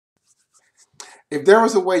If there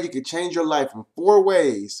was a way you could change your life in 4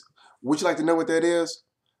 ways, would you like to know what that is?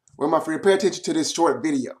 Well, my friend, pay attention to this short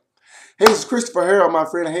video. Hey, this is Christopher Harrell, my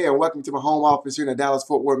friend. Hey, and welcome to my home office here in the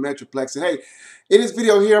Dallas-Fort Worth Metroplex. And hey, in this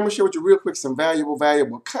video here, I'm going to share with you real quick some valuable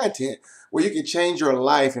content where you can change your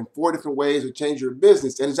life in 4 different ways or change your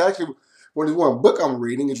business. And it's actually one book I'm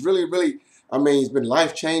reading. It's really, it's been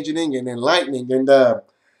life-changing and enlightening.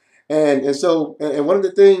 And so one of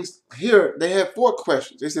the things here, they have 4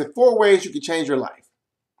 questions. They said 4 ways you can change your life.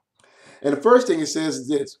 And the first thing it says is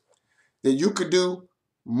this, that you could do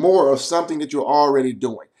more of something that you're already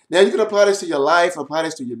doing. Now, you can apply this to your life, apply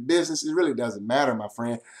this to your business. It really doesn't matter, my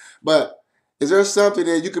friend. But is there something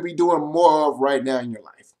that you could be doing more of right now in your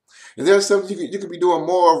life? Is there something you could be doing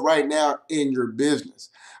more of right now in your business?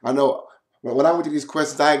 I know when I went to these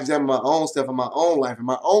questions, I examined my own stuff in my own life, in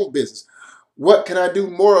my own business. What can I do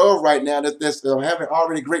more of right now that's having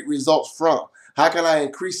already great results from? How can I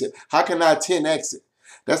increase it? How can I 10x it?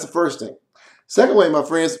 That's the first thing. Second way, my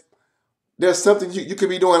friends, there's something you could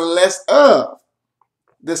be doing less of.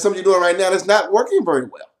 There's something you're doing right now that's not working very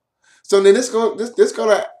well. So then this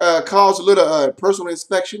gonna cause a little personal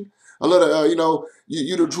inspection, a little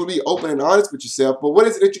you to truly be open and honest with yourself. But what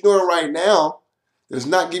is it that you're doing right now that's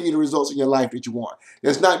not giving you the results in your life that you want?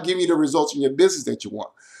 That's not giving you the results in your business that you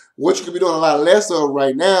want? What you could be doing a lot less of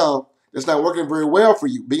right now that's not working very well for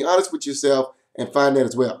you. Be honest with yourself and find that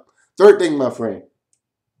as well. Third thing, my friend,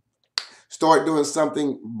 start doing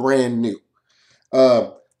something brand new,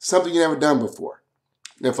 something you never done before.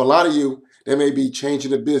 Now, for a lot of you, that may be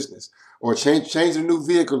changing the business or changing a new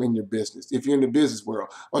vehicle in your business if you're in the business world,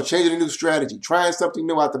 or changing a new strategy, trying something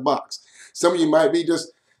new out the box. Some of you might be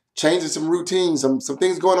just changing some routines, some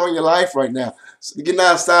things going on in your life right now. So getting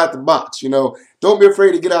outside the box, Don't be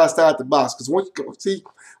afraid to get outside the box, because once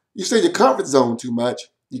you stay in your comfort zone too much,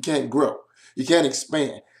 you can't grow. You can't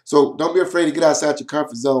expand. So don't be afraid to get outside your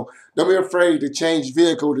comfort zone. Don't be afraid to change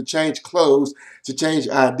vehicle, to change clothes, to change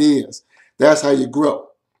ideas. That's how you grow.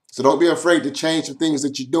 So don't be afraid to change the things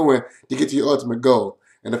that you're doing to get to your ultimate goal.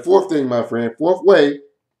 And the fourth thing, my friend, fourth way,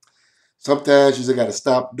 sometimes you just got to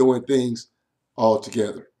stop doing things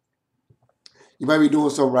altogether. You might be doing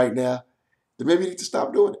something right now that maybe you need to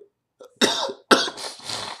stop doing it.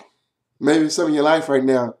 Maybe some of your life right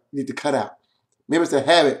now you need to cut out. Maybe it's a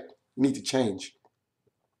habit you need to change.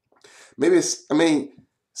 Maybe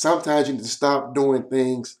sometimes you need to stop doing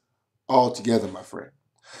things altogether, my friend.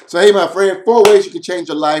 So, hey, my friend, 4 ways you can change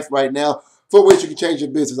your life right now. 4 ways you can change your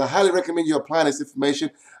business. I highly recommend you applying this information.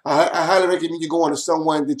 I highly recommend you going to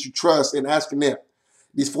someone that you trust and asking them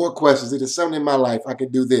these 4 questions. It is something in my life I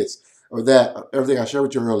can do this or that, everything I shared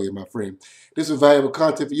with you earlier, my friend. This is valuable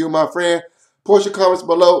content for you, my friend. Post your comments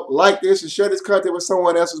below, like this, and share this content with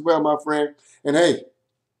someone else as well, my friend. And hey,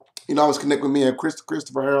 you can always connect with me at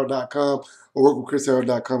ChristopherHarrell.com or work with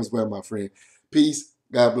ChrisHarrell.com as well, my friend. Peace.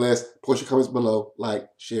 God bless. Post your comments below. Like,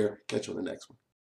 share. Catch you on the next one.